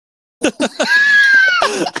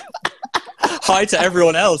Hi to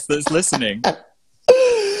everyone else that's listening.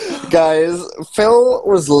 Guys, Phil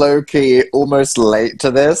was low-key almost late to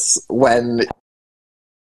this when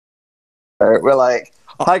we're like,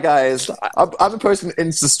 hi guys, I'm posting an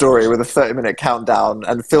Insta story with a 30-minute countdown,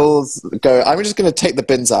 and Phil's I'm just going to take the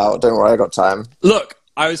bins out. Don't worry, I got time. Look,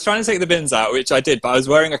 I was trying to take the bins out, which I did, but I was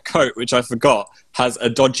wearing a coat, which I forgot has a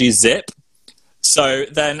dodgy zip. So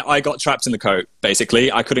then I got trapped in the coat,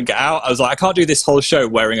 basically. I couldn't get out. I was like, I can't do this whole show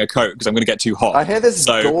wearing a coat because I'm going to get too hot. I hear this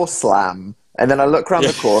door slam, and then I look around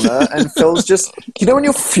the corner, and Phil's just... You know when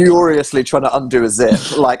you're furiously trying to undo a zip,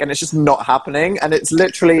 and it's just not happening, and it's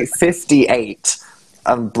literally 58,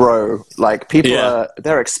 and bro, people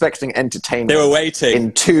they're expecting entertainment. They were waiting.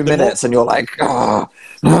 In 2 minutes, and you're like,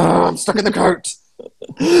 I'm stuck in the coat.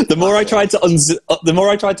 The more I tried to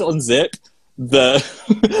unzip, the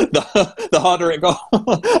harder it got.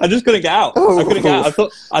 I just couldn't get out. I couldn't get out. I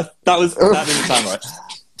thought that didn't sound right.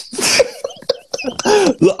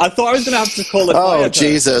 Look, I thought I was going to have to call it. Oh,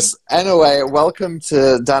 Jesus. Anyway, welcome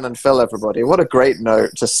to Dan and Phil, everybody. What a great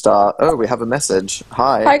note to start. Oh, we have a message.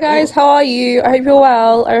 Hi. Hi, guys. How are you? I hope you're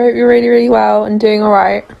well. I hope you're really, really well and doing all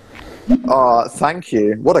right. Oh, thank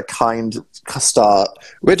you. What a kind start.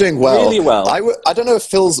 We're doing well. Really well. I don't know if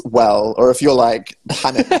Phil's well or if you're like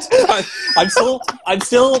panicked. I'm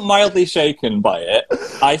still mildly shaken by it.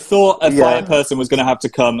 I thought a fire person was going to have to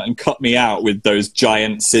come and cut me out with those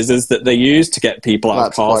giant scissors that they use to get people out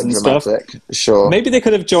of cars and dramatic. Stuff. Sure. Maybe they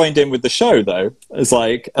could have joined in with the show though, as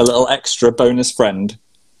like a little extra bonus friend.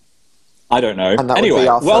 I don't know. And that would be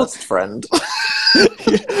our first friend.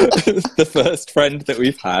 The first friend that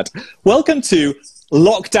we've had. Welcome to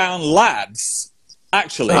Lockdown Lads.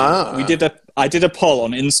 Actually, I did a poll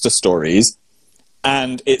on Insta Stories,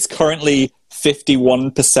 and it's currently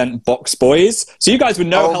 51% box boys. So you guys would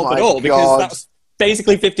no help at all because that's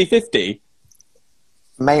basically 50-50.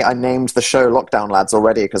 Mate, I named the show Lockdown Lads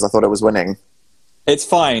already because I thought it was winning. It's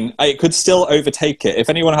fine. It could still overtake it. If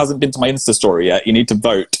anyone hasn't been to my Insta story yet, you need to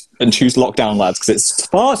vote and choose Lockdown Lads because it's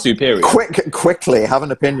far superior. Quickly, have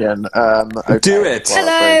an opinion. Okay. Do it.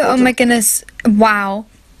 Hello. Oh my goodness. Wow.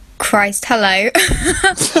 Christ. Hello.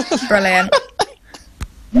 Brilliant.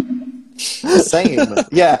 Same.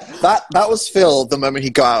 Yeah, that was Phil the moment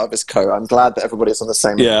he got out of his coat. I'm glad that everybody's on the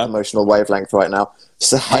same emotional wavelength right now.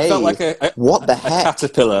 So hey, I felt like what the heck? A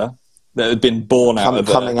caterpillar that had been born out of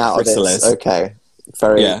coming out of this. Okay.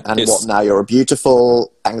 And what now? You're a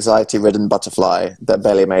beautiful, anxiety-ridden butterfly that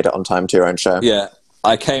barely made it on time to your own show. Yeah,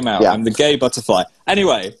 I came out. Yeah. I'm the gay butterfly.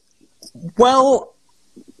 Anyway, well,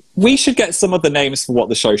 we should get some of the names for what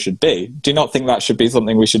the show should be. Do you not think that should be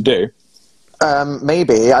something we should do?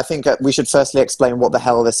 Maybe. I think we should firstly explain what the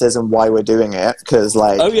hell this is and why we're doing it. Because,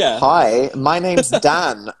 hi, my name's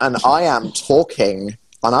Dan, and I am talking,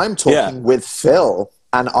 and I'm talking with Phil,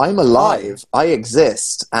 and I'm alive. I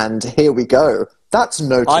exist, and here we go. That's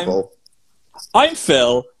notable. I'm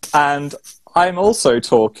Phil, and I'm also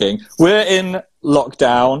talking. We're in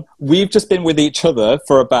lockdown. We've just been with each other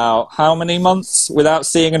for about how many months without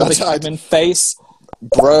seeing another human face?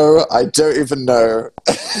 Bro, I don't even know.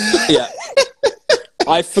 Yeah.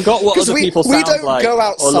 I forgot what other people sound like. We don't go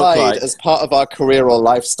outside as part of our career or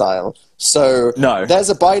lifestyle. So there's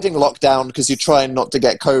abiding lockdown because you're trying not to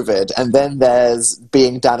get COVID. And then there's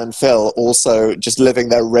being Dan and Phil also just living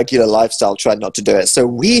their regular lifestyle, trying not to do it. So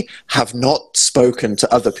we have not spoken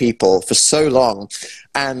to other people for so long.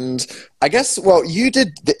 And I guess, well, you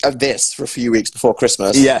did this for a few weeks before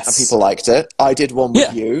Christmas. Yes. And people liked it. I did one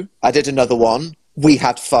with you. I did another one. We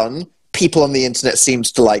had fun. People on the internet seemed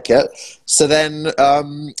to like it. So then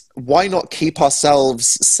why not keep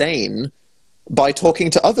ourselves sane by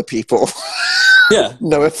talking to other people? Yeah.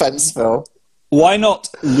 No offense, Phil. Why not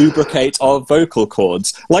lubricate our vocal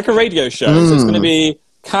cords? Like a radio show. So it's going to be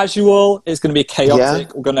casual. It's going to be chaotic.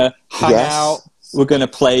 Yeah. We're going to hang out. We're going to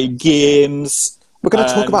play games. We're going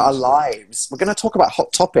to talk about our lives. We're going to talk about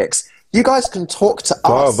hot topics. You guys can talk to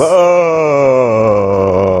us.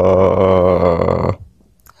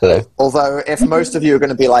 Hello. Although, if most of you are going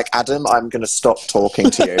to be like, Adam, I'm going to stop talking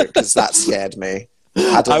to you because that scared me.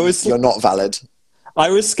 Adam, you're not valid. I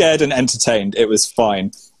was scared and entertained. It was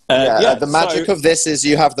fine. The magic of this is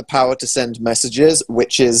you have the power to send messages,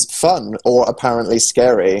 which is fun or apparently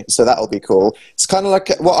scary. So that'll be cool. It's kind of like,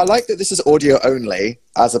 well, I like that this is audio only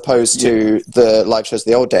as opposed to the live shows of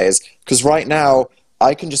the old days. Because right now,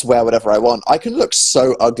 I can just wear whatever I want. I can look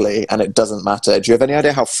so ugly and it doesn't matter. Do you have any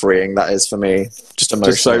idea how freeing that is for me? Just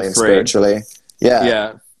emotionally and spiritually.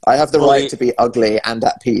 Yeah. I have the right to be ugly and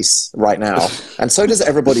at peace right now. And so does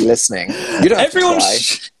everybody listening. You don't have to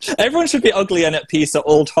try. Everyone should be ugly and at peace at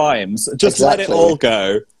all times. Just let it all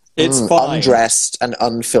go. It's fine. Undressed and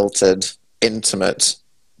unfiltered, intimate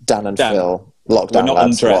Dan and Phil. Lockdown. We're not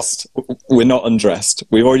undressed. We're not undressed.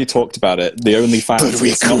 We've already talked about it. The only fact is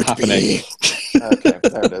it's not happening. Okay,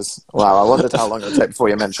 there it is. Wow, I wondered how long it would take before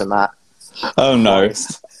you mentioned that. Oh, no.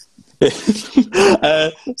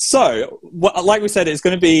 So, like we said, it's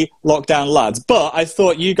going to be Lockdown Lads, but I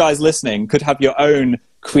thought you guys listening could have your own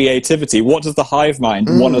creativity. What does the hive mind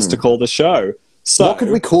want us to call the show? So, what could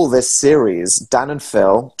we call this series? Dan and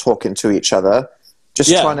Phil talking to each other,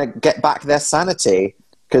 just trying to get back their sanity.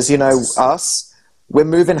 Because, you know, us, we're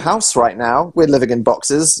moving house right now. We're living in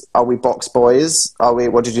boxes. Are we box boys? Are we,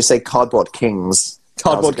 what did you say, cardboard kings?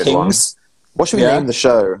 Cardboard Kings? What should we name the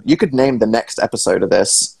show? You could name the next episode of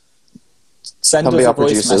this. Send us a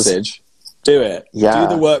voice message. Do it. Yeah.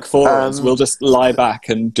 Do the work for us. We'll just lie back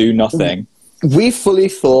and do nothing. We fully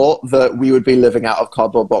thought that we would be living out of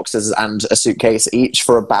cardboard boxes and a suitcase each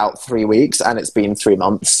for about 3 weeks, and it's been 3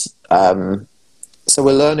 months. So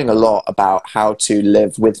we're learning a lot about how to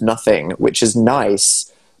live with nothing, which is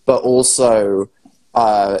nice, but also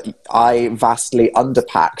I vastly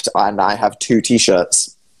underpacked, and I have 2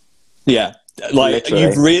 T-shirts. Yeah. Like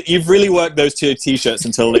you've really worked those 2 T-shirts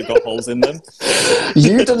until they've got holes in them.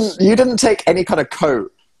 You didn't take any kind of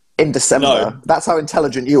coat in December. No. That's how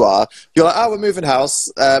intelligent you are. You're like, oh, we're moving house,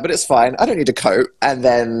 but it's fine. I don't need a coat. And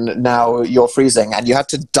then now you're freezing, and you had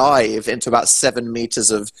to dive into about 7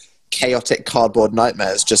 meters of chaotic cardboard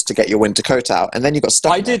nightmares just to get your winter coat out, and then you got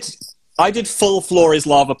stuck. I did full floor is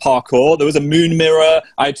lava parkour. There was a moon mirror.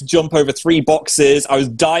 I had to jump over 3 boxes. I was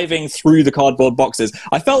diving through the cardboard boxes.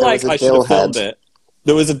 I felt like I should have filmed it.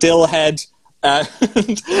 There was a dill head.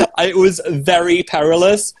 It was very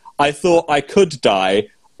perilous. I thought I could die,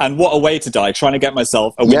 and what a way to die! Trying to get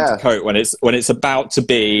myself a winter coat when it's about to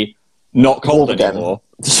be not cold anymore.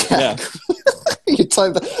 Yeah. You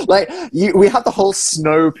timed we had the whole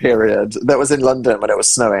snow period that was in London when it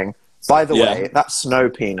was snowing. By the way, that snow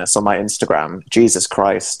penis on my Instagram, Jesus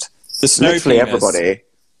Christ. The snow Literally penis. Everybody.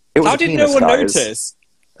 It was How did no one notice?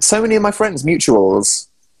 So many of my friends, mutuals,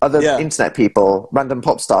 other internet people, random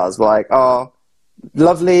pop stars were like, oh,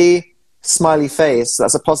 lovely, smiley face.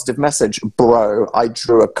 That's a positive message. Bro, I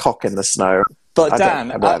drew a cock in the snow. But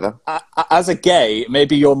Dan, as a gay,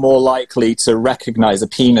 maybe you're more likely to recognize a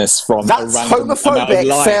penis from a random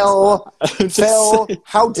homophobic, Phil. Phil,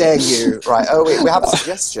 how dare you? Right, oh wait, we have a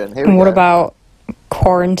suggestion. Here we go. What about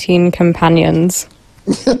quarantine companions?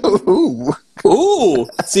 Ooh. Ooh.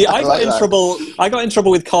 See, I got like in trouble. I got in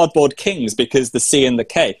trouble with Cardboard Kings because the C and the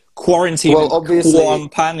K. Quarantine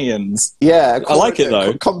companions. Yeah, I like it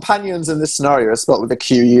though. Companions in this scenario are spelled with a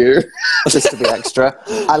QU, just to be extra.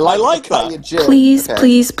 I like that. Please,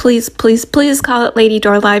 please call it Lady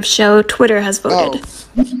Door Live Show. Twitter has voted.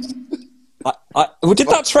 Did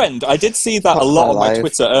that trend? I did see that a lot on my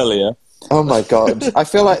Twitter earlier. Oh my god. I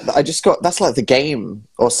feel like I just got, that's like the game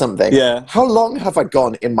or something. Yeah. How long have I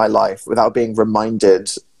gone in my life without being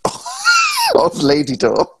reminded of Lady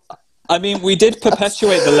Door? I mean, we did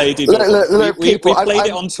perpetuate the Lady Door. Look, we played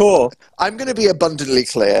it on tour. I'm going to be abundantly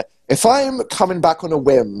clear. If I'm coming back on a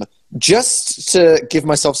whim just to give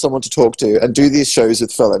myself someone to talk to and do these shows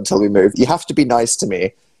with Phil until we move, you have to be nice to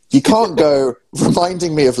me. You can't go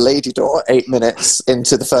reminding me of Lady Door 8 minutes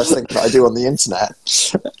into the first thing that I do on the internet.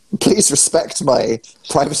 Please respect my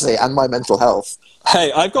privacy and my mental health.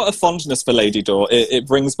 Hey, I've got a fondness for Lady Door. It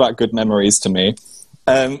brings back good memories to me.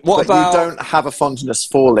 But you don't have a fondness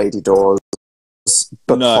for Lady Doors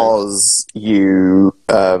because you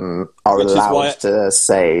are allowed to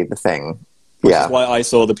say the thing. Which is why I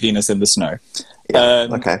saw the penis in the snow. Yeah,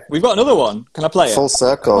 okay. We've got another one. Can I play it? Full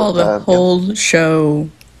circle. Well, the whole show...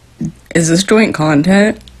 Is this joint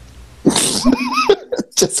content?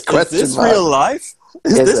 Just question Is this real life?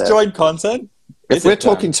 Is this joint content? If we're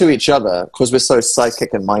talking to each other, because we're so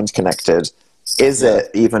psychic and mind connected, is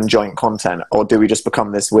it even joint content, or do we just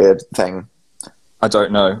become this weird thing? I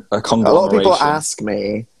don't know. A lot of people ask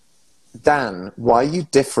me, Dan, why are you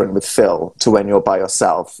different with Phil to when you're by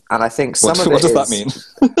yourself? And I think some of it what does that mean?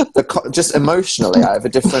 Just emotionally, I have a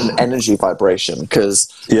different energy vibration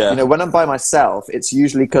because, you know, when I'm by myself, it's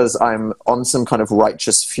usually because I'm on some kind of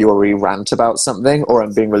righteous fury rant about something or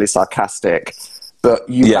I'm being really sarcastic. But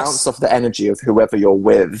you bounce off the energy of whoever you're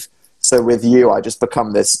with. So with you, I just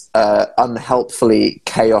become this unhelpfully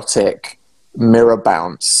chaotic mirror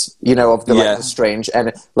bounce, you know, of the, like, the strange...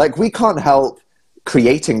 And like, we can't help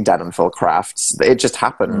creating Dan and Phil crafts. It just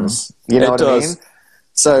happens. You know what I mean?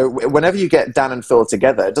 So whenever you get Dan and Phil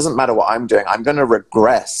together, it doesn't matter what I'm doing. I'm going to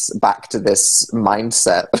regress back to this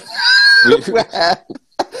mindset where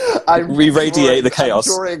We radiate the chaos.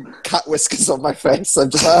 I'm drawing cat whiskers on my face. I'm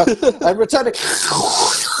just, I'm returning.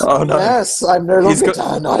 Oh no! Yes, I'm no longer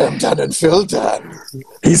Dan. I am Dan and Phil Dan.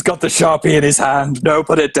 He's got the Sharpie in his hand. No,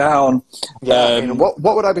 put it down. Yeah, I mean, what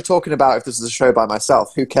would I be talking about if this is a show by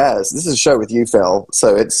myself? Who cares? This is a show with you, Phil.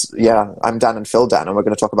 So it's, yeah, I'm Dan and Phil Dan, and we're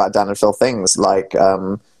going to talk about Dan and Phil things like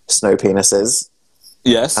snow penises.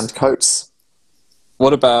 Yes. And coats.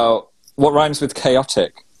 What rhymes with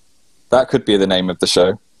chaotic? That could be the name of the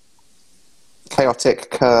show. Chaotic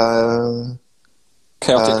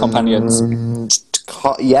companions.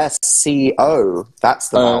 Yes, CO. That's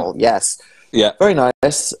the vowel. Yes. Yeah. Very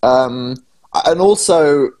nice. And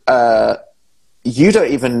also, you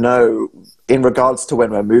don't even know, in regards to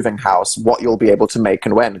when we're moving house, what you'll be able to make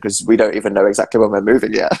and when, because we don't even know exactly when we're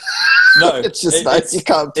moving yet. No. It's just you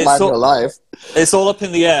can't plan your life. It's all up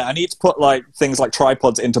in the air. I need to put things like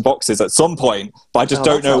tripods into boxes at some point, but I just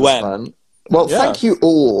don't know when. Fun. Well, thank you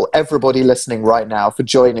all, everybody listening right now, for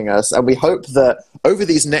joining us. And we hope that over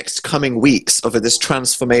these next coming weeks, over this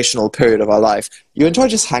transformational period of our life, you enjoy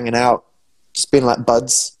just hanging out, just being like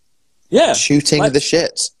buds. Yeah. Shooting the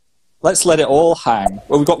shit. Let's let it all hang.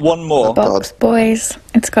 Well, we've got one more. Box boys.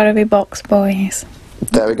 It's got to be box boys.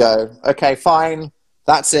 There we go. Okay, fine.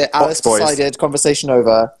 That's it. Alice decided. Conversation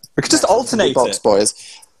over. We could just alternate Box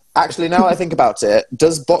boys. Actually, now I think about it,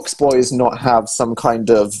 does Box Boys not have some kind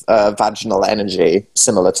of vaginal energy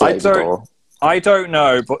similar to Lady Door? I don't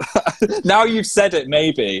know, but now you've said it,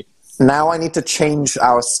 maybe. Now I need to change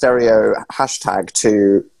our stereo hashtag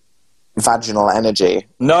to vaginal energy.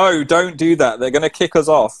 No, don't do that. They're going to kick us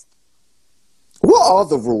off. What are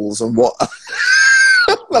the rules and what...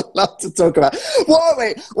 I'm allowed to talk about. Well,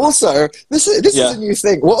 wait. Also, this is a new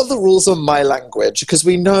thing. What are the rules on my language? Because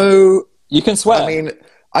we know... You can swear. I mean...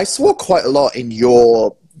 I swore quite a lot in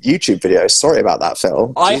your YouTube videos. Sorry about that,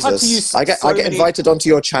 Phil. I had to use I get invited onto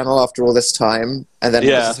your channel after all this time, and then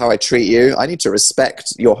this is how I treat you. I need to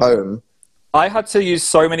respect your home. I had to use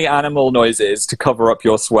so many animal noises to cover up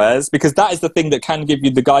your swears, because that is the thing that can give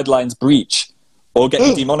you the guidelines breach or get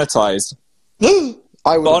you demonetized.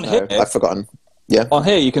 I wouldn't know. I've forgotten. Yeah. On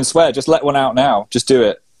here, you can swear. Just let one out now. Just do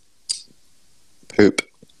it. Poop.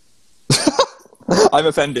 I'm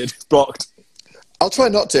offended. Blocked. I'll try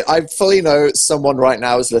not to. I fully know someone right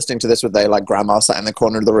now is listening to this with their grandma sat in the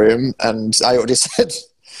corner of the room, and I already said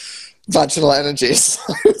vaginal energies.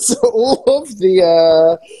 So all of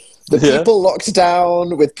the people locked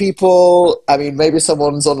down with people. I mean, maybe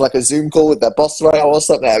someone's on a Zoom call with their boss right now or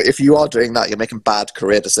something. If you are doing that, you're making bad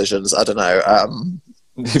career decisions. I don't know.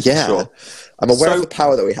 Yeah, sure. I'm aware of the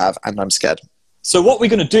power that we have, and I'm scared. So what are we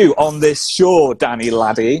going to do on this show, Danny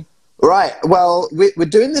Laddie? Right, well, we're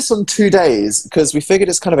doing this on 2 days because we figured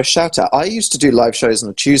it's kind of a shout-out. I used to do live shows on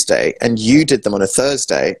a Tuesday, and you did them on a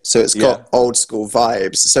Thursday, so it's got old-school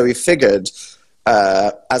vibes. So we figured,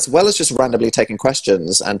 as well as just randomly taking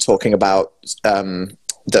questions and talking about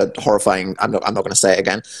the horrifying... I'm not going to say it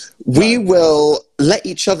again. We will let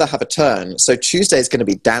each other have a turn. So Tuesday is going to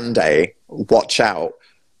be Dan Day. Watch out.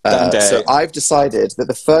 So I've decided that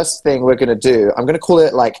the first thing we're going to do, I'm going to call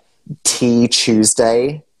it, Tea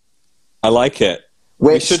Tuesday. I like it.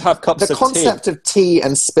 We should have cups of tea. The concept of tea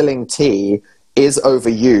and spilling tea is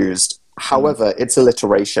overused. However, it's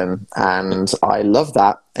alliteration, and I love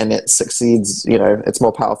that, and it succeeds, it's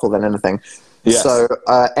more powerful than anything. Yes. So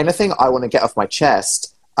anything I want to get off my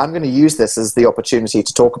chest, I'm going to use this as the opportunity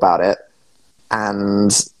to talk about it,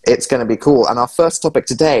 and it's going to be cool. And our first topic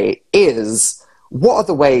today is... what are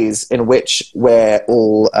the ways in which we're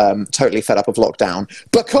all totally fed up of lockdown?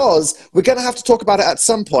 Because we're going to have to talk about it at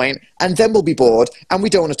some point, and then we'll be bored, and we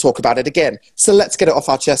don't want to talk about it again. So let's get it off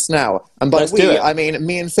our chest now. And by I mean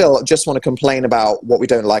me and Phil just want to complain about what we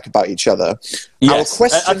don't like about each other. Yes. Our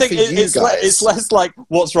question I think for you guys... it's less like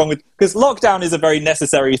what's wrong with... Because lockdown is a very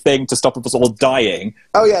necessary thing to stop us all dying.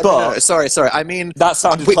 Oh, yeah, no, sorry. I mean... That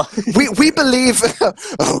sounded like... we believe...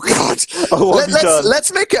 Oh, God.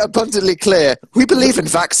 Let's make it abundantly clear. We believe in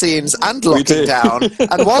vaccines and locking down.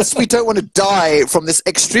 And whilst we don't want to die from this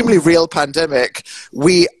extremely real pandemic,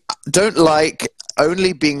 we don't like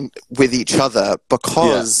only being with each other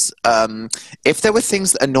because if there were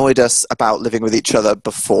things that annoyed us about living with each other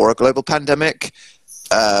before a global pandemic,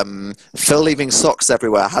 Phil leaving socks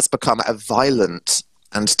everywhere has become a violent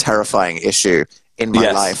and terrifying issue in my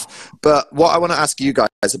life. But what I want to ask you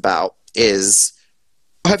guys about is,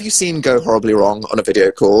 have you seen Go Horribly Wrong on a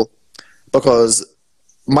video call? Because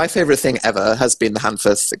my favourite thing ever has been the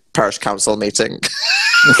Hanforth Parish Council meeting.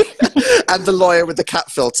 And the lawyer with the cat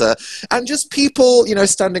filter. And just people, you know,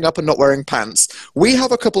 standing up and not wearing pants. We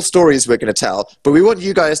have a couple stories we're going to tell, but we want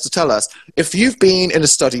you guys to tell us, if you've been in a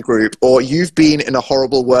study group, or you've been in a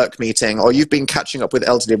horrible work meeting, or you've been catching up with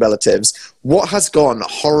elderly relatives, what has gone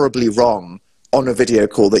horribly wrong on a video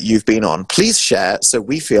call that you've been on? Please share so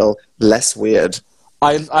we feel less weird.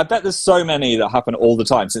 I bet there's so many that happen all the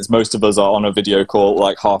time, since most of us are on a video call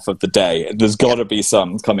like half of the day. There's got to be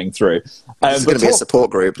some coming through. This is going to be a support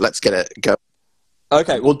group. Let's get it go.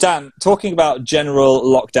 Okay, well, Dan, talking about general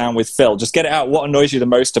lockdown with Phil, just get it out. What annoys you the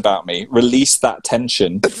most about me? Release that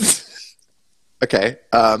tension. Okay.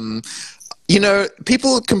 You know,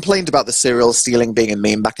 people complained about the cereal stealing being a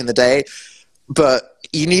meme back in the day, but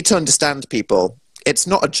you need to understand, people. It's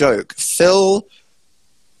not a joke. Phil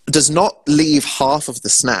does not leave half of the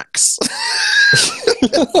snacks.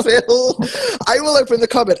 Phil, I will open the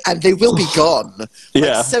cupboard and they will be gone.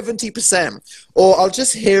 Like 70%. Or I'll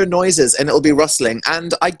just hear noises and it'll be rustling.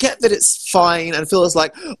 And I get that it's fine. And Phil is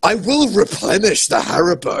like, I will replenish the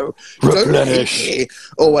Haribo. Don't hate me.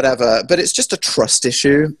 Or whatever. But it's just a trust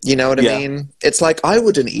issue. You know what I mean? It's like, I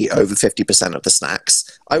wouldn't eat over 50% of the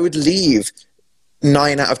snacks. I would leave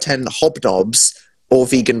 9 out of 10 hobnobs or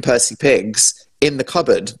vegan Percy Pigs in the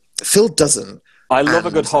cupboard. Phil doesn't. I love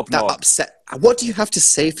a good hobnob. That upset. What do you have to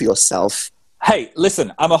say for yourself? Hey,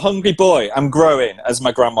 listen, I'm a hungry boy. I'm growing, as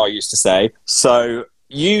my grandma used to say. So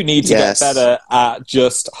you need to get better at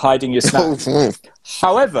just hiding your snacks.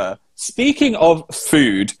 However, speaking of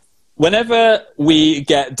food, whenever we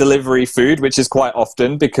get delivery food, which is quite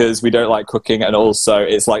often because we don't like cooking, and also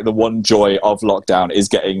it's like the one joy of lockdown is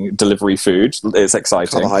getting delivery food. It's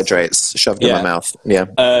exciting. Carbohydrates shoved in my mouth. Yeah.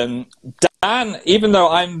 Dan, even though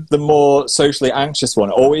I'm the more socially anxious one,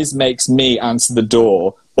 always makes me answer the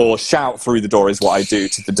door or shout through the door is what I do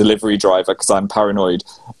to the delivery driver because I'm paranoid.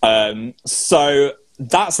 So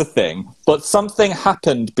that's a thing. But something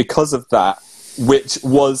happened because of that, which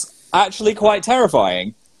was actually quite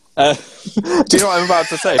terrifying. Do you know what I'm about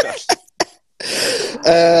to say?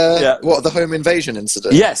 What, the home invasion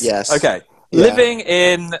incident? Yes. Okay. Yeah. Living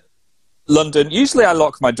in London, usually I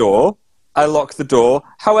lock my door. I lock the door.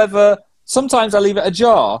 However, sometimes I leave it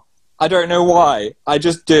ajar. I don't know why. I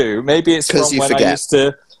just do. Maybe it's from when I used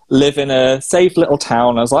to live in a safe little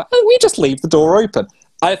town. I was like, oh, we just leave the door open.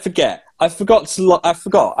 I forget. I forgot.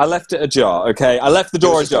 I left it ajar, okay? I left the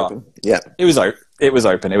door ajar. Open. Yeah. It was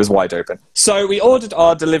open. It was wide open. So we ordered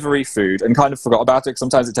our delivery food and kind of forgot about it.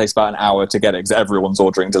 Sometimes it takes about an hour to get it because everyone's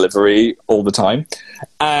ordering delivery all the time.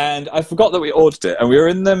 And I forgot that we ordered it. And we were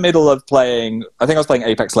in the middle of playing, I think I was playing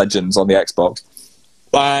Apex Legends on the Xbox.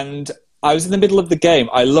 And I was in the middle of the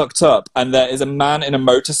game. I looked up and there is a man in a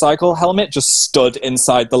motorcycle helmet just stood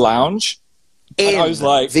inside the lounge. In I was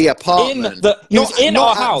like, the apartment. He was in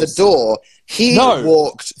our house. The door. He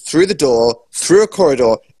walked through the door, through a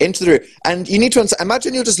corridor, into the room. And you need to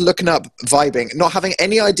imagine you're just looking up, vibing, not having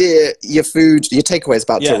any idea your takeaway is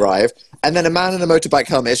about to arrive. And then a man in a motorbike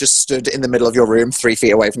helmet has just stood in the middle of your room, 3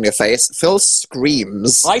 feet away from your face. Phil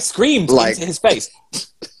screams. I screamed into his face.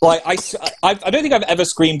 Like I don't think I've ever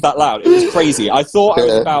screamed that loud. It was crazy. I thought I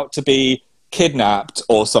was about to be kidnapped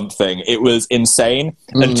or something. It was insane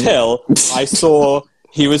until I saw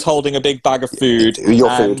he was holding a big bag of food.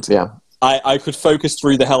 Your food, yeah. I could focus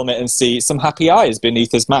through the helmet and see some happy eyes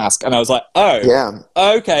beneath his mask, and I was like, "Oh, yeah,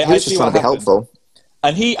 okay." He was just trying to be helpful.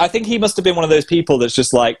 And I think he must have been one of those people that's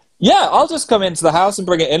just like, "Yeah, I'll just come into the house and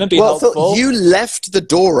bring it in and be helpful." Phil, you left the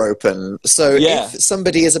door open, so if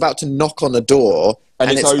somebody is about to knock on a door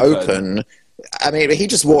and it's open, I mean, he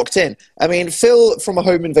just walked in. I mean, Phil, from a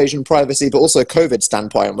home invasion privacy, but also COVID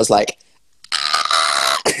standpoint, was like,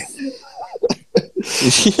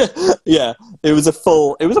 yeah, it was a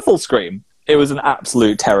full scream. It was an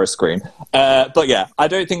absolute terror scream. But yeah, I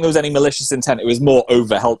don't think there was any malicious intent. It was more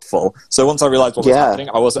over helpful. So once I realized what was happening,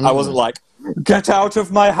 I wasn't like, get out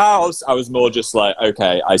of my house. I was more just like,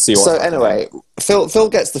 okay, I see what's happening. Anyway, Phil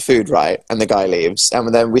gets the food right, and the guy leaves,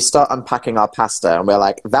 and then we start unpacking our pasta, and we're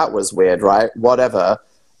like, that was weird, right? Whatever.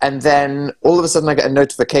 And then all of a sudden I get a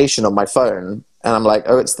notification on my phone, and I'm like,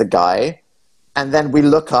 oh, it's the guy. And then we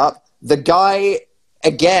look up, the guy...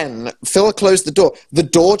 Again, Phil closed the door. The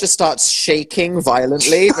door just starts shaking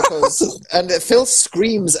violently and Phil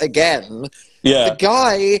screams again. Yeah. The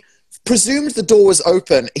guy presumed the door was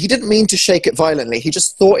open. He didn't mean to shake it violently. He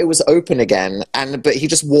just thought it was open again, but he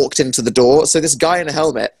just walked into the door. So this guy in a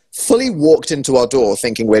helmet fully walked into our door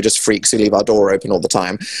thinking we're just freaks who leave our door open all the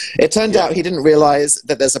time. It turned out he didn't realize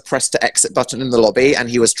that there's a press to exit button in the lobby, and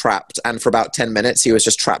he was trapped. And for about 10 minutes, he was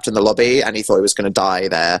just trapped in the lobby, and he thought he was going to die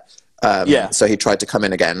there. So he tried to come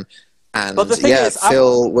in again. And but the thing is,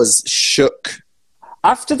 Phil was shook.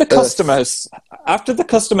 After the customer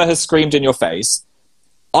has screamed in your face,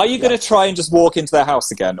 are you going to try and just walk into their house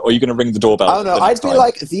again, or are you going to ring the doorbell? Oh no, I'd be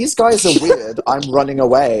like, these guys are weird. I'm running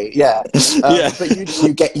away. Yeah,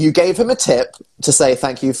 But you gave him a tip to say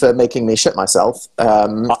thank you for making me shit myself.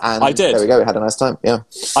 And I did. There we go. We had a nice time. Yeah,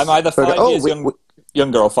 I'm either 5 years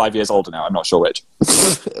younger or 5 years older now. I'm not sure which.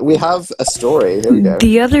 We have a story. Here we go.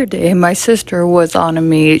 The other day, my sister was on a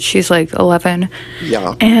meet. She's like 11.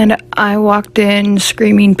 Yeah. And I walked in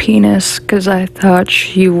screaming penis because I thought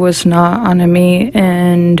she was not on a meet.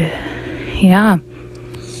 And yeah.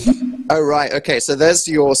 Oh, right. Okay. So there's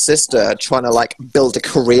your sister trying to like build a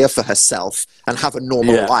career for herself and have a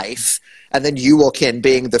normal life. And then you walk in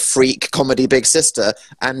being the freak comedy big sister,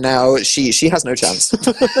 and now she has no chance.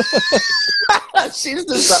 She's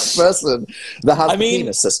just that person that has a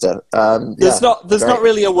penis sister. There's not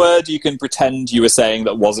really a word you can pretend you were saying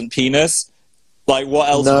that wasn't penis. Like, what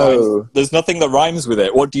else? No. There's nothing that rhymes with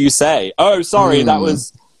it. What do you say? Oh, sorry, that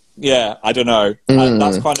was... Yeah, I don't know.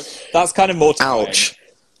 That's kind of mortifying. Ouch.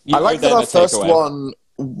 I like that our first one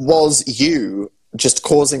was you just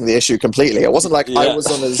causing the issue completely. It wasn't like I was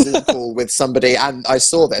on a Zoom call with somebody and I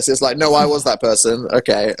saw this. It's like, no, I was that person.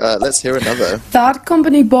 Okay, let's hear another. That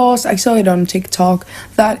company boss, I saw it on TikTok,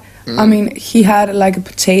 that, I mean, he had like a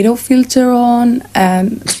potato filter on,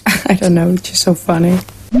 and I don't know, it's just so funny.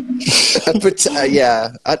 But,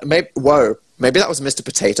 maybe that was Mr.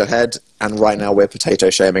 Potato Head, and right now we're potato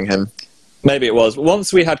shaming him. Maybe it was.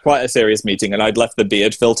 Once we had quite a serious meeting, and I'd left the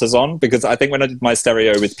beard filters on because I think when I did my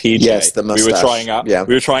stereo with PJ, the mustache.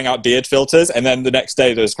 we were trying out beard filters, and then the next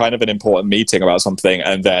day there was kind of an important meeting about something,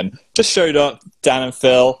 and then just showed up Dan and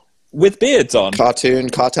Phil with beards on, cartoon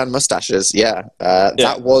mustaches.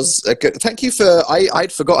 That was a good. Thank you for.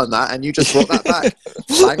 I'd forgotten that, and you just brought that back.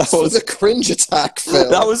 Thanks for the cringe attack, Phil.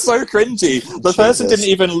 That was so cringy. The person didn't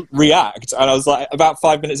even react, and I was like, about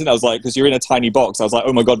 5 minutes in, I was like, because you're in a tiny box, I was like,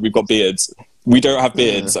 oh my god, we've got beards. We don't have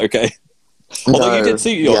beards, okay? Although you did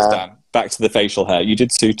suit yours, Dan. Back to the facial hair, you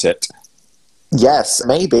did suit it. Yes,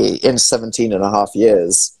 maybe in 17 and a half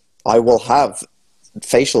years, I will have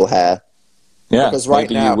facial hair. Yeah, because right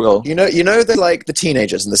now, you know, the like the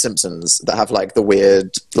teenagers in The Simpsons that have like the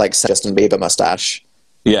weird, like Justin Bieber mustache.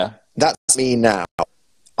 Yeah, that's me now.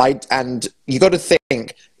 And you got to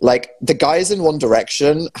think, like the guys in One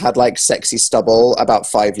Direction had like sexy stubble about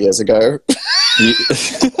 5 years ago,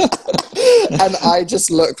 and I just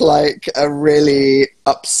look like a really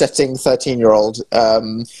upsetting 13-year-old.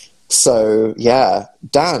 So yeah,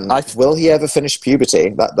 Dan, will he ever finish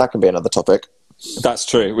puberty? That can be another topic. That's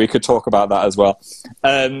true. We could talk about that as well.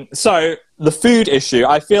 So the food issue,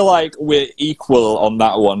 I feel like we're equal on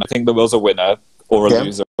that one. I think there was a winner or a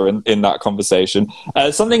loser in that conversation.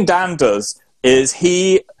 Something Dan does is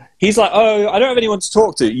he's like, oh, I don't have anyone to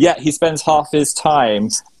talk to. Yet he spends half his time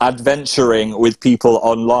adventuring with people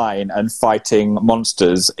online and fighting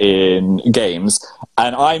monsters in games.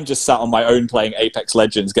 And I'm just sat on my own playing Apex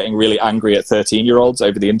Legends, getting really angry at 13-year-olds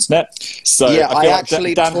over the internet. So yeah, I feel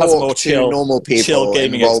actually Dan has a more to normal people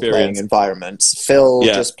gaming in role-playing environments. Phil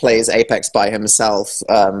just plays Apex by himself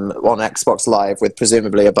on Xbox Live with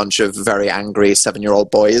presumably a bunch of very angry 7-year-old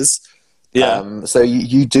boys. Yeah. So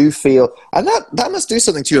you do feel, and that must do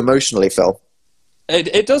something to you emotionally, Phil.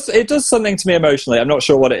 It does something to me emotionally. I'm not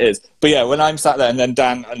sure what it is. But yeah, when I'm sat there and then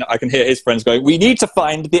Dan, and I can hear his friends going, we need to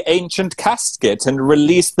find the ancient casket and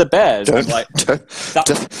release the bears. I'm like,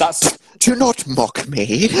 do not mock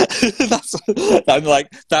me. I'm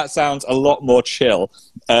like, that sounds a lot more chill.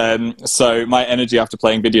 So my energy after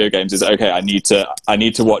playing video games is, okay, I need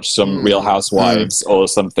to watch some Real Housewives or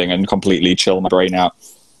something and completely chill my brain out.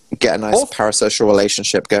 Get a nice parasocial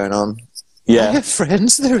relationship going on. Yeah. I have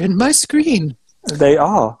friends, they're in my screen. They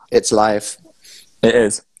are. It's live. It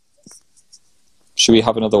is. Should we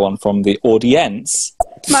have another one from the audience?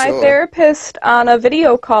 My therapist on a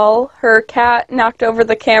video call, her cat knocked over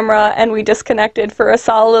the camera and we disconnected for a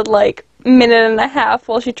solid minute and a half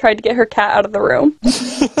while she tried to get her cat out of the room.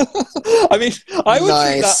 I mean,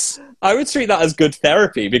 I would treat that as good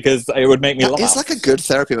therapy because it would make me laugh. It's like a good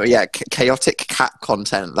therapy, but yeah, chaotic cat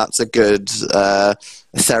content. That's a good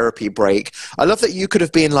therapy break. I love that you could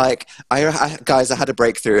have been like, guys, I had a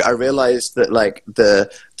breakthrough. I realized that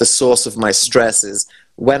the source of my stress is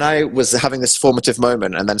when I was having this formative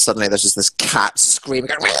moment, and then suddenly there's just this cat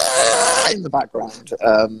screaming in the background.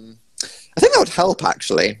 I think that would help,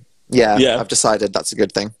 actually. Yeah, I've decided that's a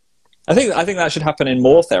good thing. I think that should happen in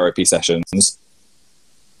more therapy sessions.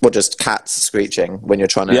 Or just cats screeching when you're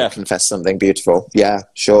trying to confess something beautiful. Yeah,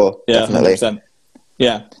 sure, definitely. 100%.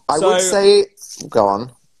 Yeah. I would say... Go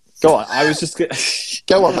on. Go on. I was just gonna...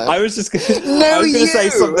 Go on, then. I was just gonna... No, I was gonna say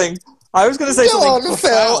something... I was going to say Go something on, profound.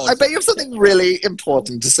 Phil. I bet you have something really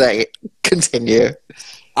important to say. Continue.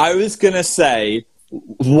 I was going to say,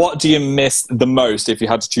 what do you miss the most if you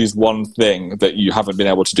had to choose one thing that you haven't been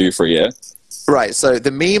able to do for a year? Right, so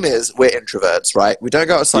the meme is we're introverts, right? We don't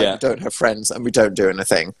go outside, Yeah. we don't have friends, and we don't do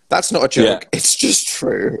anything. That's not a joke. Yeah. It's just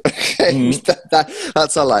true. Okay?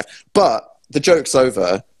 That's our life. But the joke's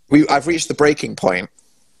over. I've reached the breaking point.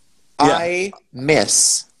 Yeah. I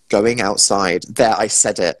miss going outside. There, I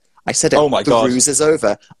said it. I said it. Oh my God. The ruse is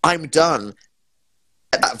over. I'm done.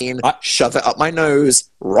 Shove it up my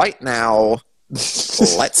nose right now.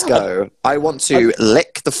 Let's go. I want to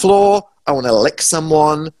lick the floor. I want to lick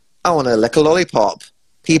someone. I want to lick a lollipop.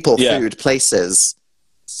 People, food, places.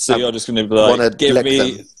 So you're just going to be like, give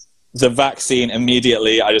me the vaccine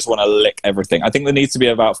immediately. I just want to lick everything. I think there needs to be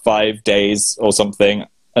about 5 days or something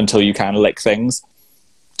until you can lick things.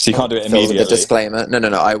 So you can't do it immediately. The disclaimer. No.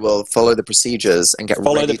 I will follow the procedures and get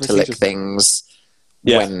ready to lick things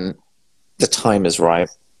when the time is right.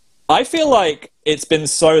 I feel like it's been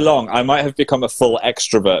so long. I might have become a full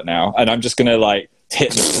extrovert now, and I'm just going to, like,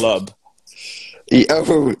 hit the club.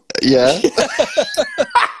 Oh, yeah?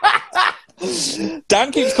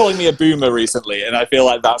 Dan keeps calling me a boomer recently, and I feel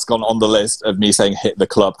like that's gone on the list of me saying hit the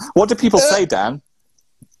club. What do people say, Dan?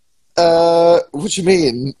 What do you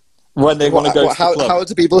mean? When they want to go to the club. How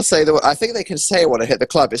do people say that? I think they can say I want to hit the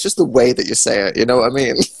club. It's just the way that you say it. You know what I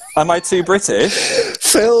mean? Am I too British?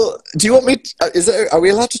 Phil, do you want me... are we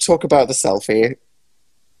allowed to talk about the selfie?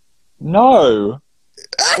 No.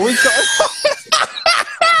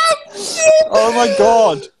 Oh my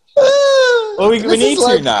God. Well, we need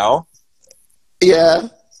to now. Yeah.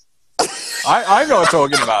 I'm not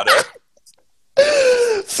talking about it.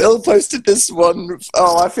 Phil posted this one.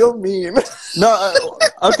 Oh, I feel mean. No,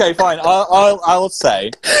 okay, fine. I'll say.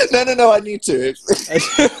 No. I need to.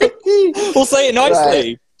 We'll say it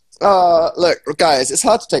nicely. Right. Look, guys, it's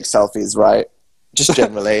hard to take selfies, right? Just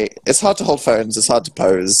generally, it's hard to hold phones. It's hard to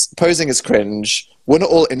pose. Posing is cringe. We're not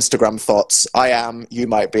all Instagram thoughts. I am. You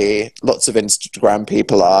might be. Lots of Instagram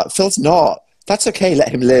people are. Phil's not. That's okay. Let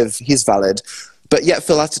him live. He's valid. But yet,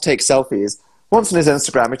 Phil has to take selfies. Once on his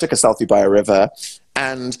Instagram, he took a selfie by a river,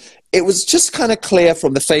 and it was just kind of clear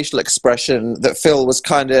from the facial expression that Phil was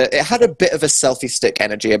it had a bit of a selfie stick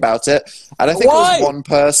energy about it. And I think it was one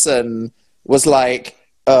person was like,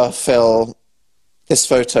 "Oh, Phil, this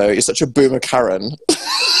photo, you're such a boomer Karen."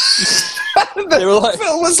 They were like,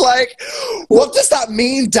 Phil was like, "What does that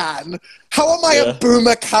mean, Dan? How am I a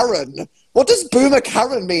boomer Karen? What does boomer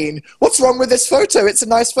Karen mean? What's wrong with this photo? It's a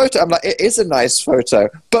nice photo." I'm like, "It is a nice photo.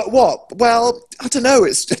 But what? Well, I don't know.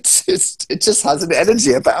 It just has an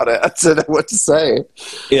energy about it. I don't know what to say."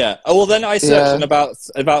 Yeah. Oh, well, then I searched and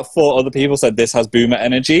about 4 other people said this has boomer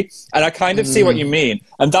energy. And I kind of see what you mean.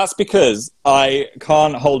 And that's because I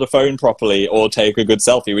can't hold a phone properly or take a good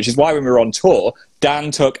selfie, which is why when we were on tour,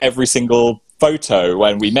 Dan took every single photo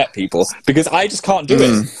when we met people, because I just can't do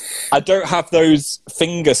it. I don't have those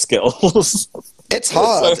finger skills. It's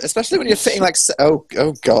hard, especially when you're fitting like... Oh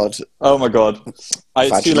God. Oh, my God.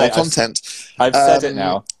 It's too late. Content. I've said it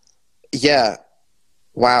now. Yeah.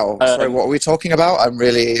 Wow. Sorry, what are we talking about?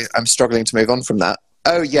 I'm struggling to move on from that.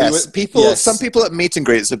 Oh, yes. Some people at meet and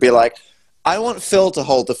greets would be like, "I want Phil to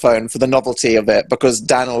hold the phone for the novelty of it because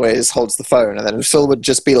Dan always holds the phone." And then Phil would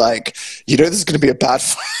just be like, "You know this is going to be a bad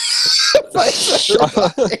fight."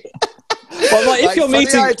 Well, like, if you're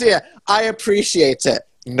meeting... idea. I appreciate it.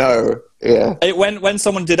 No. Yeah. When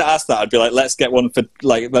someone did ask that, I'd be like, let's get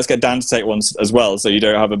Dan to take one as well, so you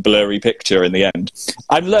don't have a blurry picture in the end.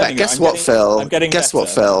 I'm learning. Guess what,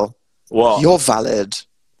 Phil? What? You're valid.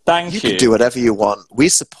 Thank you. You can do whatever you want. We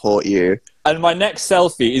support you. And my next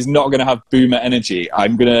selfie is not going to have boomer energy.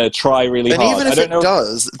 I'm going to try really hard. And even if it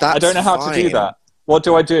does, that's I don't know how to do that. What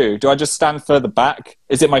do I do? Do I just stand further back?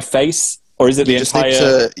 Is it my face? Or is it the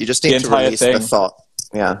entire You just need to release thing? the thought.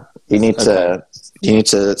 Yeah. You need to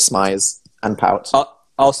smize and pout.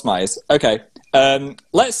 I'll smize. Okay.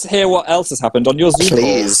 Let's hear what else has happened on your Zoom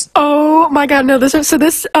Please. Oh my God, no. This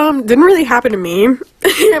didn't really happen to me.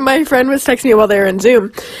 My friend was texting me while they were in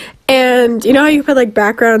Zoom. And you know how you put like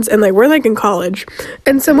backgrounds and like we're like in college.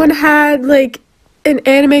 And someone had like an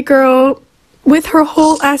anime girl with her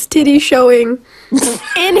whole ass titty showing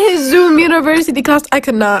in his Zoom university class. I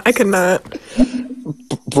could not.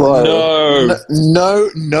 Bro.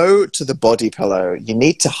 No to the body pillow. You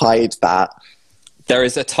need to hide that. There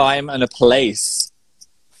is a time and a place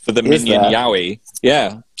for the minion yaoi.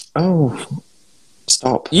 Yeah. Oh.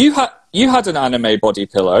 Stop. You had an anime body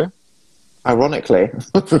pillow. Ironically.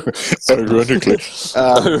 Ironically.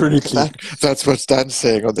 That's what Dan's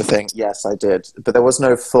saying on the thing. Yes, I did. But there was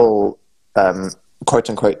no full,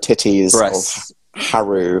 quote-unquote, titties breasts of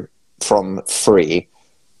Haru from Free.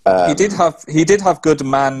 He did have good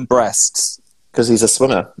man breasts. Because he's a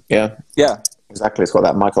swimmer, yeah. Yeah. Exactly, he's got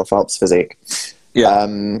that Michael Phelps physique. Yeah.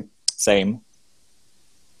 Same.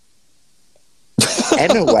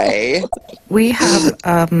 Anyway, we have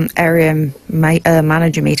area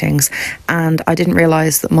manager meetings, and I didn't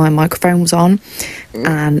realise that my microphone was on,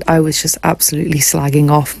 and I was just absolutely slagging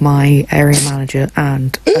off my area manager,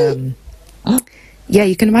 and yeah,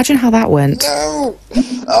 you can imagine how that went. No!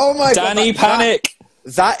 Oh my God. Danny Panic!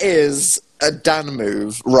 That is a Dan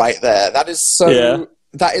move right there. That is so... Yeah.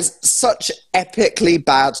 That is such epically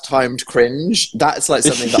bad timed cringe. That's like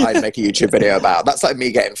something that I'd make a YouTube video about. That's like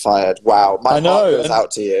me getting fired. Wow. My heart goes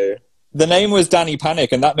out to you. The name was Danny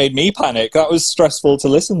Panic, and that made me panic. That was stressful to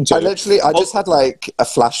listen to. I just had like a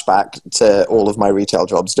flashback to all of my retail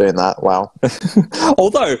jobs doing that. Wow.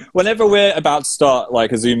 Although, whenever we're about to start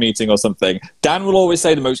like a Zoom meeting or something, Dan will always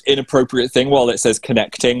say the most inappropriate thing while it says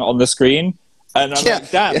connecting on the screen. And I'm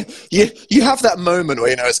like, Dan. Yeah. You have that moment where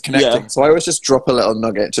you know it's connecting. Yeah. So I always just drop a little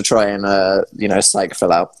nugget to try and, psych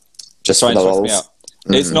Phil out. Just for the lols.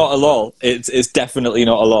 It's not a lol. It's definitely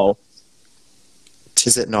not a lol.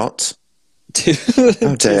 Is it not?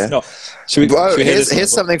 Oh dear. Should we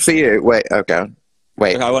here's something for you. Wait, okay.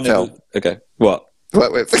 Wait, okay, I want Phil. Okay, what?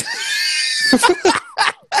 Wait.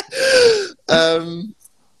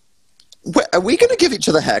 Are we going to give each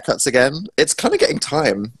other haircuts again? It's kind of getting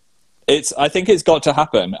time. I think it's got to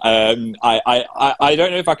happen. I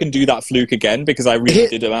don't know if I can do that fluke again because I really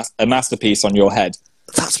did a masterpiece on your head.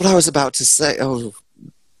 That's what I was about to say. Oh,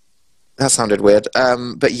 that sounded weird.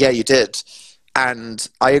 But yeah, you did. And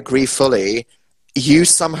I agree fully. You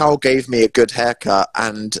somehow gave me a good haircut,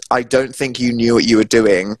 and I don't think you knew what you were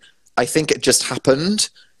doing. I think it just happened.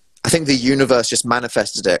 I think the universe just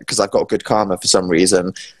manifested it because I've got good karma for some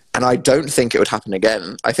reason. And I don't think it would happen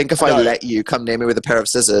again. I think if I let you come near me with a pair of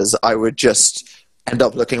scissors, I would just end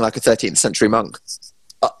up looking like a 13th century monk.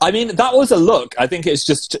 I mean, that was a look. I think it's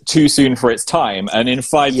just too soon for its time. And in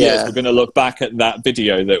 5 years, we're going to look back at that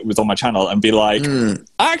video that was on my channel and be like,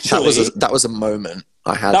 actually... That was a moment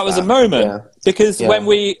I had. That was a moment. Because when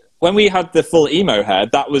we had the full emo hair,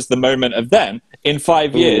 that was the moment of then. In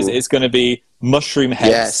 5 years, it's going to be mushroom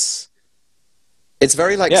heads. Yes. It's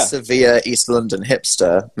very severe East London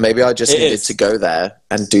hipster. Maybe I just needed to go there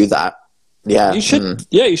and do that. Yeah. You should.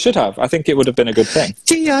 Yeah, you should have. I think it would have been a good thing.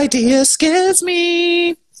 The idea scares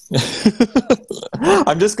me.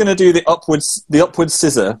 I'm just going to do the upward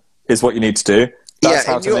scissor is what you need to do. That's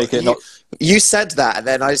how to make it not... You said that, and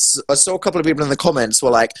then I saw a couple of people in the comments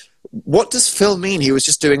were like, what does Phil mean? He was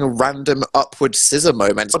just doing a random upward scissor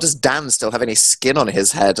moment. What does Dan still have any skin on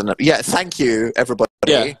his head? And thank you, everybody.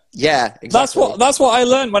 Yeah, exactly. That's what I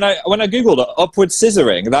learned when I googled it. Upward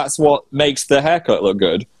scissoring. That's what makes the haircut look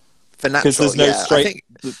good. For natural, there's no straight.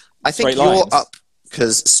 I think you're lines. Up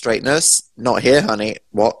because straightness. Not here, honey.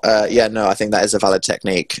 What? No. I think that is a valid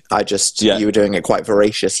technique. You were doing it quite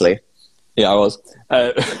voraciously. Yeah, I was.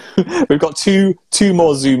 We've got two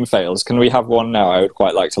more Zoom fails. Can we have one now? I would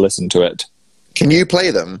quite like to listen to it. Can you play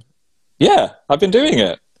them? Yeah, I've been doing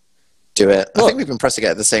it. Do it. I think we've been pressing it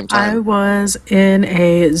at the same time. I was in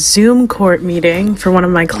a Zoom court meeting for one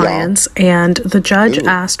of my clients, and the judge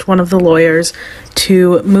asked one of the lawyers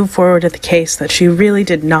to move forward with the case that she really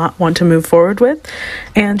did not want to move forward with,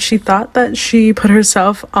 and she thought that she put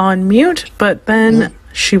herself on mute, but then...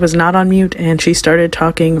 She was not on mute, and she started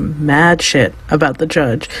talking mad shit about the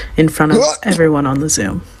judge in front of everyone on the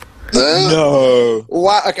Zoom. No.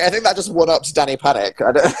 Wow. Okay, I think that just one-ups Danny Panic.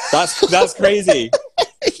 That's crazy.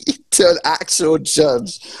 To an actual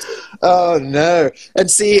judge. Oh, no.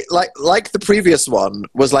 And see, like the previous one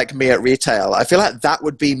was like me at retail. I feel like that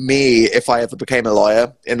would be me if I ever became a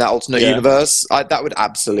lawyer in that alternate universe. That would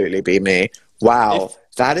absolutely be me. Wow.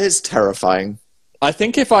 That is terrifying. I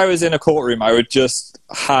think if I was in a courtroom, I would just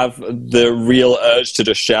have the real urge to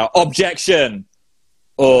just shout, objection!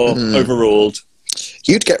 Or overruled.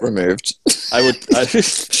 You'd get removed. I would.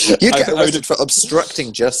 You'd get arrested for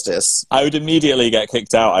obstructing justice. I would immediately get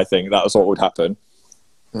kicked out, I think. That was what would happen.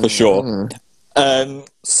 For sure.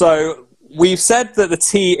 So, we've said that the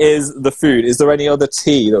tea is the food. Is there any other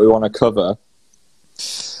tea that we want to cover?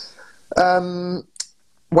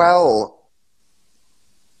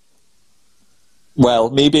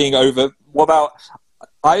 Well, me being over... What about...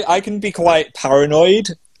 I can be quite paranoid,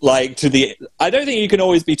 like, to the... I don't think you can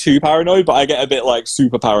always be too paranoid, but I get a bit, like,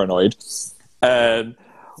 super paranoid.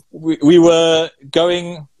 We were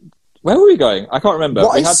going Where were we going? I can't remember.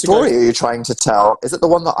 What story are you trying to tell? Is it the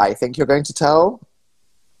one that I think you're going to tell?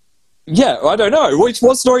 Yeah, I don't know.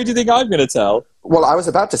 What story do you think I'm going to tell? Well, I was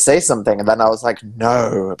about to say something, and then I was like,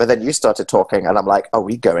 no. But then you started talking, and I'm like, are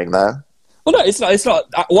we going there? Well, no, it's not. It's not.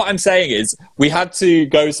 What I'm saying is we had to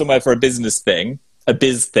go somewhere for a biz thing,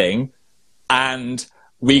 and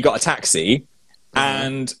we got a taxi,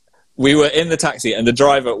 and we were in the taxi, and the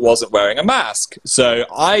driver wasn't wearing a mask. So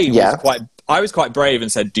I was quite brave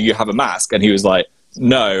and said, "Do you have a mask?" And he was like,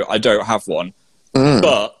 "No, I don't have one."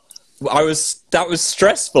 But that was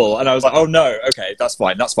stressful, and I was like, "Oh no, okay, that's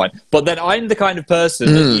fine." But then I'm the kind of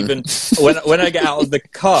person that even when I get out of the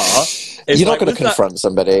car, you're not going to confront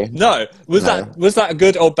somebody. No, was that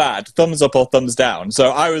good or bad? Thumbs up or thumbs down? So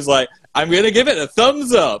I was like, I'm going to give it a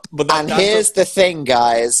thumbs up. But then here's the thing,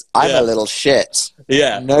 guys. I'm a little shit.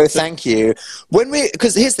 Yeah. No, thank you.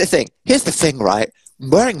 Because here's the thing, right?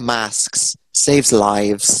 Wearing masks saves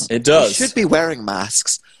lives. It does. We should be wearing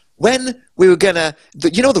masks. When we were gonna,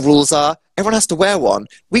 you know what the rules are? Everyone has to wear one.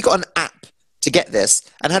 We got an app to get this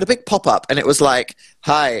and had a big pop-up, and it was like,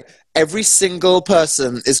 hi, every single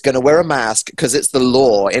person is going to wear a mask because it's the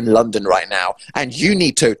law in London right now, and you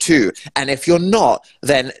need to too. And if you're not,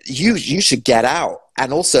 then you should get out.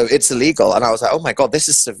 And also, it's illegal. And I was like, oh my God, this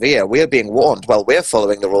is severe. We're being warned. Well, we're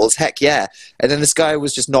following the rules. Heck yeah. And then this guy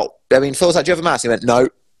was just not, I mean, Phil was like, do you have a mask? He went, no.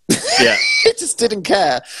 Yeah. He just didn't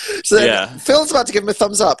care. So then Phil's about to give him a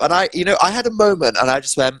thumbs up. And I had a moment and I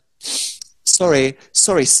just went, sorry,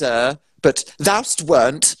 sir, but thou'st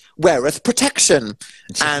weren't weareth protection.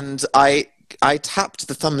 And I tapped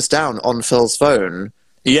the thumbs down on Phil's phone,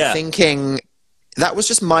 thinking that was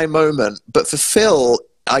just my moment. But for Phil,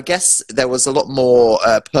 I guess there was a lot more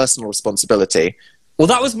personal responsibility. Well,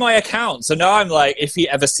 that was my account. So now I'm like, if he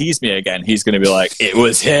ever sees me again, he's going to be like, it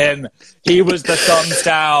was him. He was the thumbs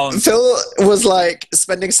down. Phil was like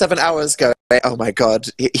spending 7 hours going, oh my God,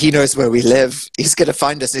 he knows where we live. He's going to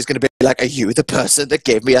find us and he's going to be like, are you the person that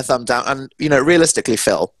gave me a thumb down? And, realistically,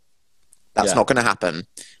 Phil, that's not going to happen.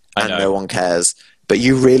 And no one cares. But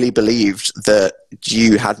you really believed that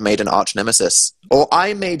you had made an arch nemesis. Or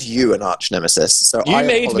I made you an arch nemesis. So you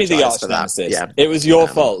made me the arch nemesis. Yeah. It was your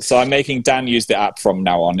fault. So I'm making Dan use the app from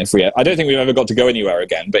now on. I don't think we've ever got to go anywhere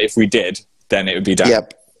again, but if we did, then it would be Dan.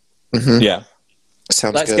 Yep. Mm-hmm. Yeah.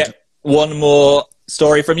 Sounds Let's good. get one more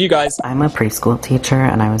story from you guys. I'm a preschool teacher,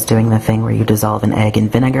 and I was doing the thing where you dissolve an egg in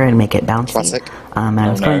vinegar and make it bouncy. Classic. And I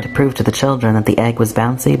was going to prove to the children that the egg was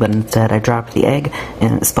bouncy, but instead I dropped the egg,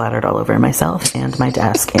 and it splattered all over myself and my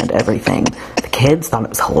desk and everything. The kids thought it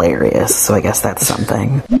was hilarious, so I guess that's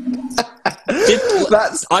something.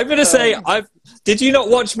 I'm going to say, did you not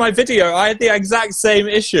watch my video? I had the exact same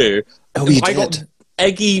issue. Oh, you I did? got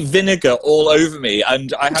eggy vinegar all over me,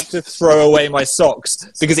 and I had to throw away my socks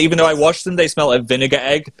because even though I washed them, they smell like vinegar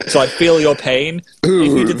egg. So I feel your pain. Ooh,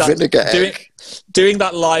 if you did that, vinegar egg. Doing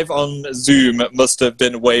that live on Zoom must have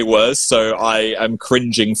been way worse. So I am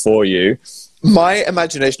cringing for you. My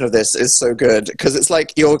imagination of this is so good because it's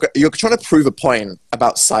like you're trying to prove a point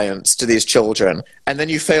about science to these children, and then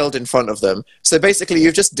you failed in front of them. So basically,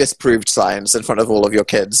 you've just disproved science in front of all of your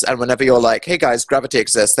kids. And whenever you're like, "Hey guys, gravity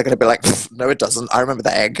exists," they're going to be like, "No, it doesn't. I remember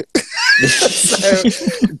the egg." So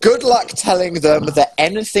good luck telling them that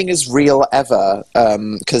anything is real ever.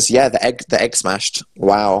 Because the egg smashed.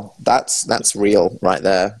 Wow, that's real right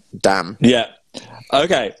there. Damn. Yeah.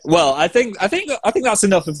 Okay, well, I think that's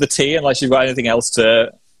enough of the tea, unless you've got anything else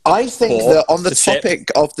to... I think that on the topic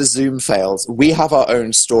of the Zoom fails, we have our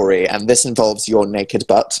own story, and this involves your naked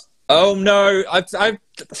butt. Oh, no.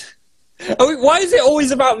 Why is it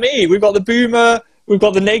always about me? We've got the boomer, we've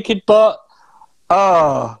got the naked butt.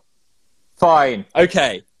 Fine.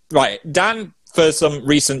 Okay, right. Dan, for some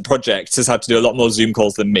recent projects, has had to do a lot more Zoom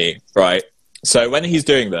calls than me, right? So when he's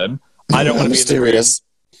doing them, I don't want to be in the room.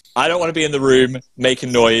 I don't want to be in the room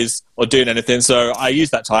making noise or doing anything, so I use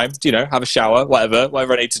that time to, have a shower,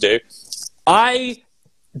 whatever I need to do. I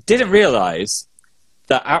didn't realise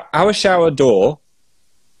that our shower door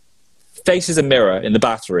faces a mirror in the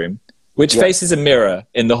bathroom, which faces a mirror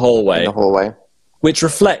in the hallway. Which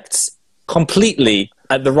reflects completely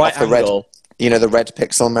at the right angle. The red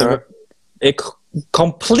pixel mirror?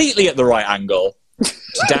 Completely at the right angle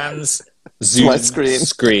to Dan's Zoom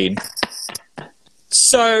screen.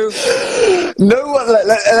 So no one.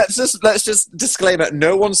 Let's just disclaim it.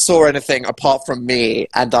 No one saw anything apart from me,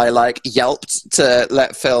 and I yelped to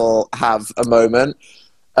let Phil have a moment.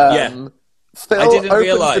 Phil opened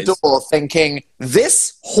the door, thinking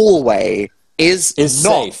this hallway is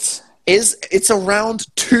not safe. It's around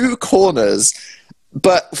two corners,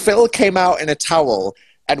 but Phil came out in a towel,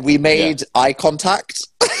 and we made eye contact.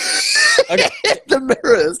 Okay. the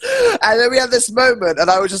mirrors. And then we had this moment, and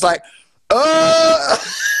I was just like,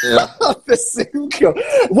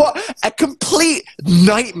 what a complete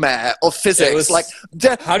nightmare of physics. Like,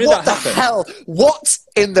 how did what that happen? the hell? What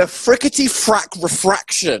in the frickety frack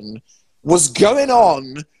refraction was going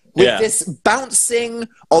on with this bouncing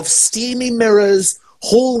of steamy mirrors,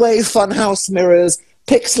 hallway funhouse mirrors,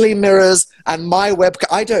 pixely mirrors, and my webcam?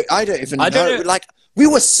 I don't even know. Like, we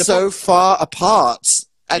were so far apart.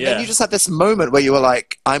 And then you just had this moment where you were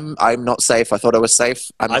like, I'm not safe. I thought I was safe.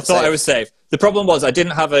 I thought I was safe. The problem was I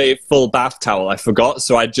didn't have a full bath towel. I forgot.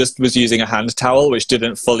 So I just was using a hand towel, which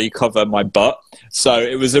didn't fully cover my butt. So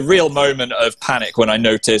it was a real moment of panic when I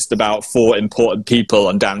noticed about 4 important people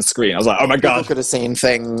on Dan's screen. I was like, oh my God. People could have seen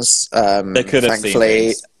things. They could have seen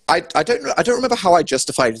things. I don't remember how I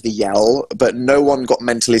justified the yell, but no one got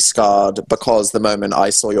mentally scarred because the moment I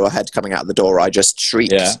saw your head coming out the door, I just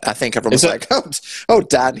shrieked. Yeah. I think everyone was like, oh,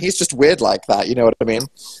 Dan, he's just weird like that. You know what I mean?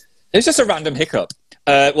 It's just a random hiccup.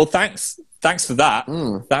 Well, thanks for that.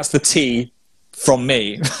 That's the tea from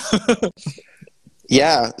me.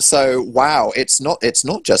 Yeah. So, wow, it's not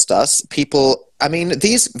just us. People, I mean,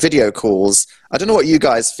 these video calls, I don't know what you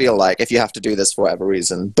guys feel like if you have to do this for whatever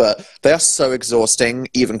reason, but they are so exhausting,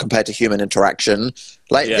 even compared to human interaction.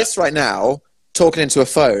 Like this right now, talking into a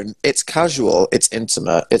phone, it's casual, it's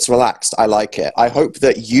intimate, it's relaxed. I like it. I hope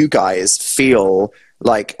that you guys feel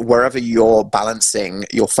like wherever you're balancing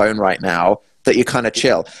your phone right now, that you kind of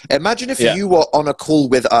chill. Imagine if you were on a call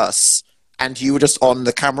with us and you were just on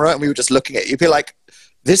the camera and we were just looking at you. You'd be like,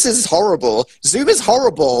 this is horrible. Zoom is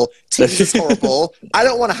horrible. Teams is horrible. I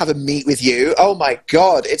don't want to have a meet with you. Oh my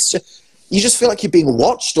God. It's just, you just feel like you're being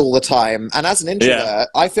watched all the time. And as an introvert,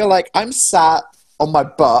 I feel like I'm sat on my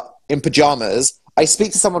butt in pajamas. I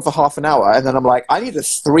speak to someone for half an hour and then I'm like, I need a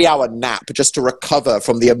 3-hour nap just to recover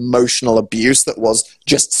from the emotional abuse that was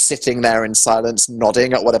just sitting there in silence,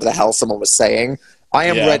 nodding at whatever the hell someone was saying. I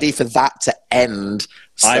am ready for that to end.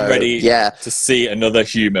 So, I'm ready to see another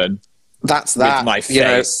human. That's that. With my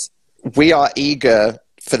face. You know, we are eager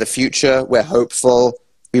for the future. We're hopeful.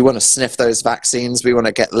 We want to sniff those vaccines. We want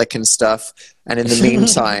to get licking stuff. And in the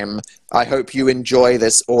meantime, I hope you enjoy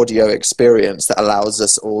this audio experience that allows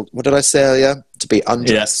us all, what did I say earlier? To be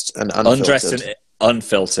undressed and unfiltered. Undressed and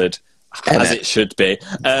unfiltered, as it should be.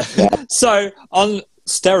 So, on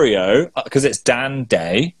stereo, because it's Dan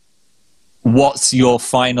Day, what's your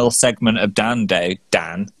final segment of Dan Day,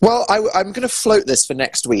 Dan? Well, I'm going to float this for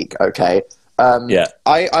next week, okay?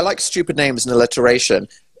 I like stupid names and alliteration.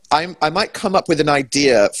 I might come up with an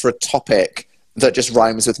idea for a topic that just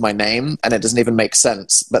rhymes with my name, and it doesn't even make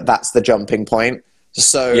sense, but that's the jumping point.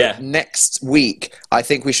 So next week, I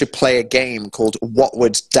think we should play a game called What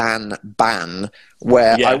Would Dan Ban,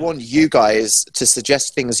 where I want you guys to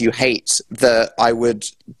suggest things you hate that I would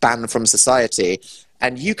ban from society.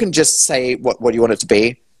 And you can just say what you want it to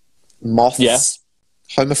be. Moths,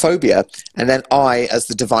 homophobia. And then I, as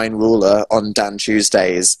the divine ruler on Dan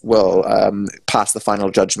Tuesdays, will pass the final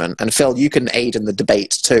judgment. And Phil, you can aid in the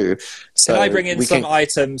debate too. So can I bring in some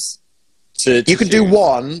items to you can do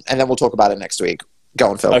one, and then we'll talk about it next week. Go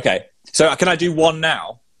on, Phil. Okay. So can I do one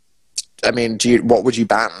now? I mean, what would you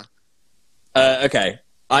ban? Okay.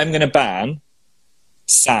 I'm going to ban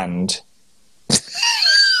sand.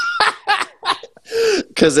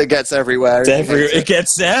 Because it gets everywhere. It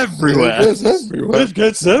gets everywhere. It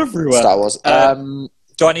gets everywhere. Star Wars.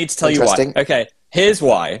 Do I need to tell you why? Okay, here's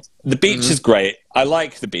why. The beach is great. I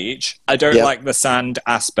like the beach. I don't like the sand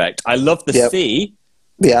aspect. I love the sea.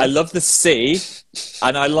 I love the sea.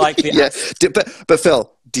 And I like the... But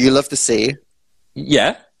Phil, do you love the sea?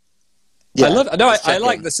 Yeah. I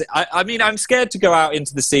like the sea. I mean, I'm scared to go out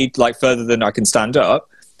into the sea like further than I can stand up.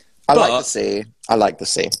 I like the sea. I like the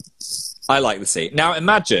sea. I like the sea. Now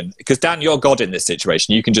imagine, because Dan, you're God in this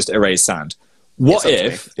situation, you can just erase sand. What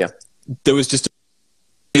if there was just a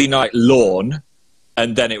really nice lawn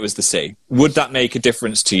and then it was the sea? Would that make a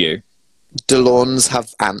difference to you? Do lawns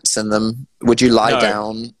have ants in them? Would you lie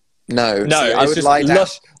down? No. No, see, I would lie down.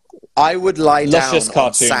 I would lie down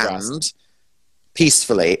on sand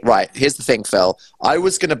peacefully. Right. Here's the thing, Phil. I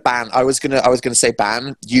was gonna say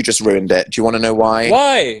ban. You just ruined it. Do you want to know why?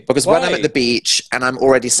 Why? Because when I'm at the beach and I'm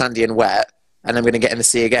already sandy and wet, and I'm gonna get in the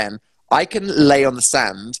sea again, I can lay on the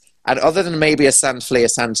sand. And other than maybe a sand flea, a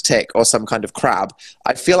sand tick, or some kind of crab,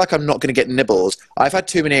 I feel like I'm not going to get nibbled. I've had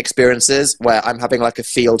too many experiences where I'm having like a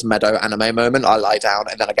field meadow anime moment. I lie down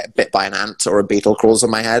and then I get bit by an ant or a beetle crawls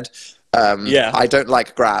on my head. I don't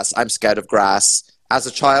like grass. I'm scared of grass. As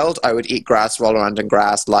a child, I would eat grass, roll around in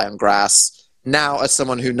grass, lie on grass. Now, as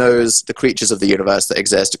someone who knows the creatures of the universe that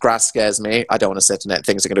exist, grass scares me. I don't want to sit in it.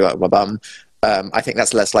 Things are going to go up my bum. I think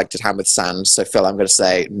that's less likely to happen with sand. So, Phil, I'm going to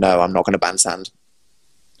say no. I'm not going to ban sand.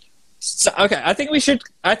 So, okay, I think we should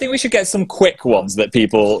get some quick ones that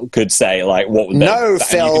people could say, like, what would they... No,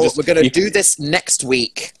 Phil, we're going to do this next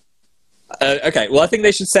week. Okay, well, I think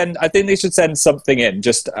they should send something in.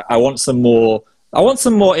 Just, I want some more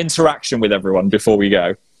interaction with everyone before we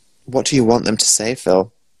go. What do you want them to say,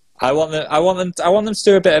 Phil? I want them to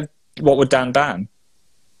do a bit of what would Dan ban.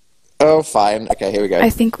 Oh, fine. Okay, here we go. I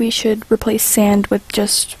think we should replace sand with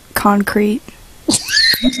just concrete. What?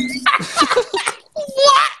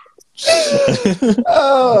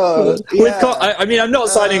 Oh, yeah. I mean, I'm not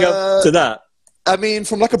signing up to that. I mean,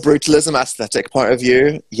 from like a brutalism aesthetic point of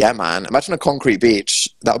view, yeah, man. Imagine a concrete beach.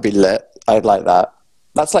 That would be lit. I'd like that.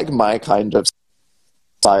 That's like my kind of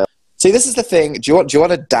style. See, this is the thing. Do you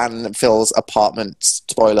want a Dan Phil's apartment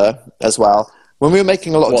spoiler as well? When we were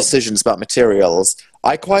making a lot of decisions about materials,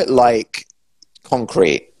 I quite like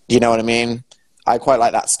concrete. You know what I mean? I quite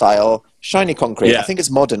like that style. Shiny concrete. Yeah. I think it's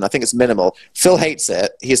modern. I think it's minimal. Phil hates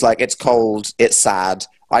it. He's like, it's cold. It's sad.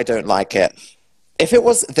 I don't like it. If it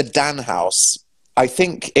was the Dan house, I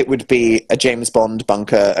think it would be a James Bond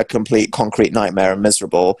bunker, a complete concrete nightmare and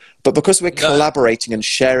miserable. But because we're collaborating and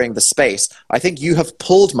sharing the space, I think you have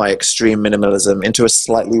pulled my extreme minimalism into a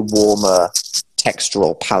slightly warmer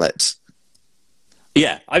textural palette.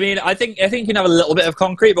 Yeah, I mean, I think you can have a little bit of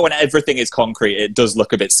concrete, but when everything is concrete, it does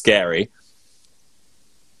look a bit scary.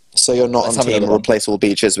 So you're not on team replaceable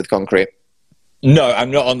beaches with concrete? No, I'm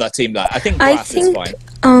not on that team. I think grass is fine.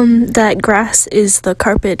 That grass is the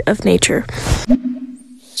carpet of nature.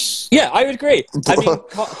 Yeah, I would agree. I mean,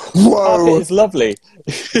 carpet is lovely.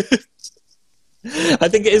 I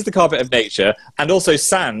think it is the carpet of nature. And also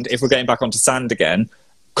sand, if we're getting back onto sand again,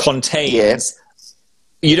 contains...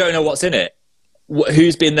 You don't know what's in it.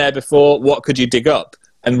 Who's been there before? What could you dig up?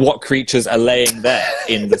 And what creatures are laying there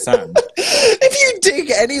in the sand? If you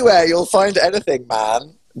dig anywhere, you'll find anything,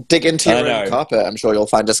 man. Dig into your own carpet. I'm sure you'll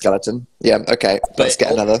find a skeleton. Yeah, okay. Let's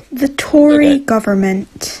get another. The Tory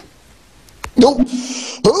government.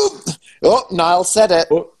 Oh, Niall said it.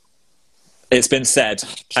 Oh. It's been said,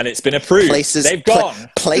 and it's been approved. They've gone.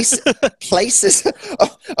 Places.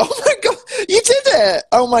 Oh my God. You did it.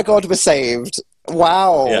 Oh my God, we're saved.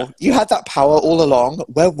 Wow. Yeah. You had that power all along.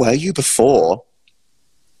 Where were you before?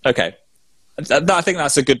 Okay. I think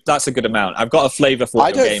that's a good amount. I've got a flavour for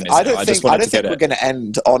what your game is. I don't think we're going to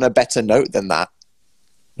end on a better note than that.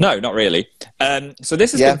 No, not really. So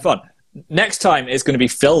this has been fun. Next time is going to be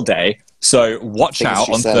Phil Day, so watch out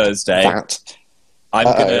on Thursday.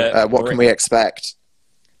 What can we expect?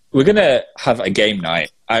 We're going to have a game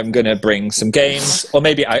night. I'm going to bring some games, or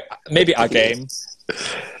maybe our game,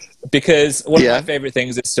 because one of my favourite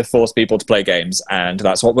things is to force people to play games, and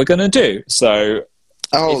that's what we're going to do. So...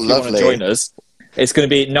 if you want to join us, it's going to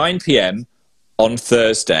be 9 p.m. on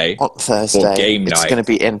Thursday. For game night. It's going to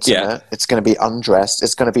be intimate. Yeah. It's going to be undressed.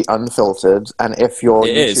 It's going to be unfiltered. And if your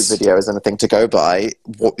YouTube video is anything to go by,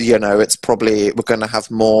 it's probably we're going to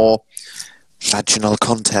have more vaginal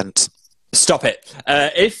content. Stop it.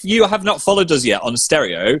 If you have not followed us yet on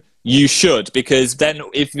Stereo, you should, because then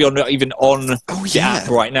if you're not even on the app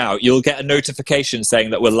right now, you'll get a notification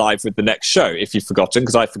saying that we're live with the next show, if you've forgotten,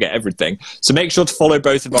 because I forget everything. So make sure to follow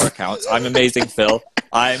both of our accounts. I'm Amazing Phil.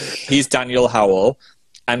 He's Daniel Howell.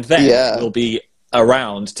 And then we'll be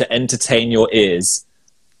around to entertain your ears.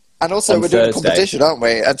 And also, we're doing a competition, aren't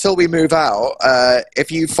we? Until we move out,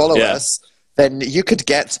 if you follow us, then you could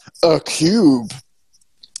get a cube.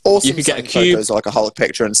 Awesome. You could get a cube. Photos, like a Hulk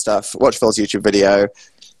picture and stuff. Watch Phil's YouTube video.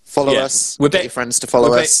 Follow us. Get your friends to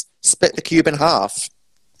follow us. Split the cube in half.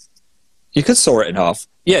 You could saw it in half.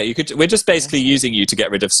 Yeah, you could. We're just basically using you to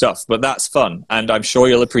get rid of stuff, but that's fun, and I'm sure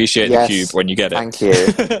you'll appreciate the cube when you get it. Thank you.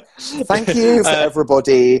 Thank you for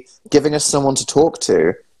everybody giving us someone to talk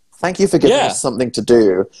to. Thank you for giving us something to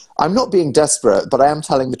do. I'm not being desperate, but I am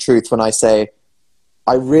telling the truth when I say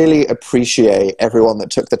I really appreciate everyone that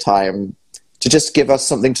took the time to just give us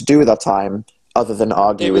something to do with our time other than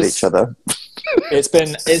argue with each other.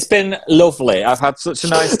 It's been lovely. I've had such a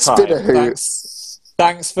nice time. It's been a hoot.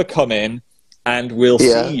 Thanks for coming, and we'll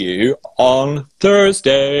see you on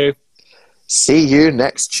Thursday. See you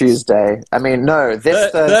next Tuesday. I mean, no,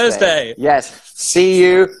 this Thursday. Yes, see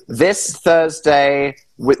you this Thursday,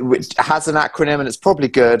 which has an acronym and it's probably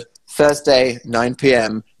good. Thursday, 9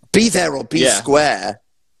 p.m. Be there or be square.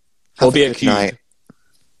 Or be a cube. Night.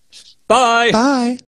 Bye. Bye.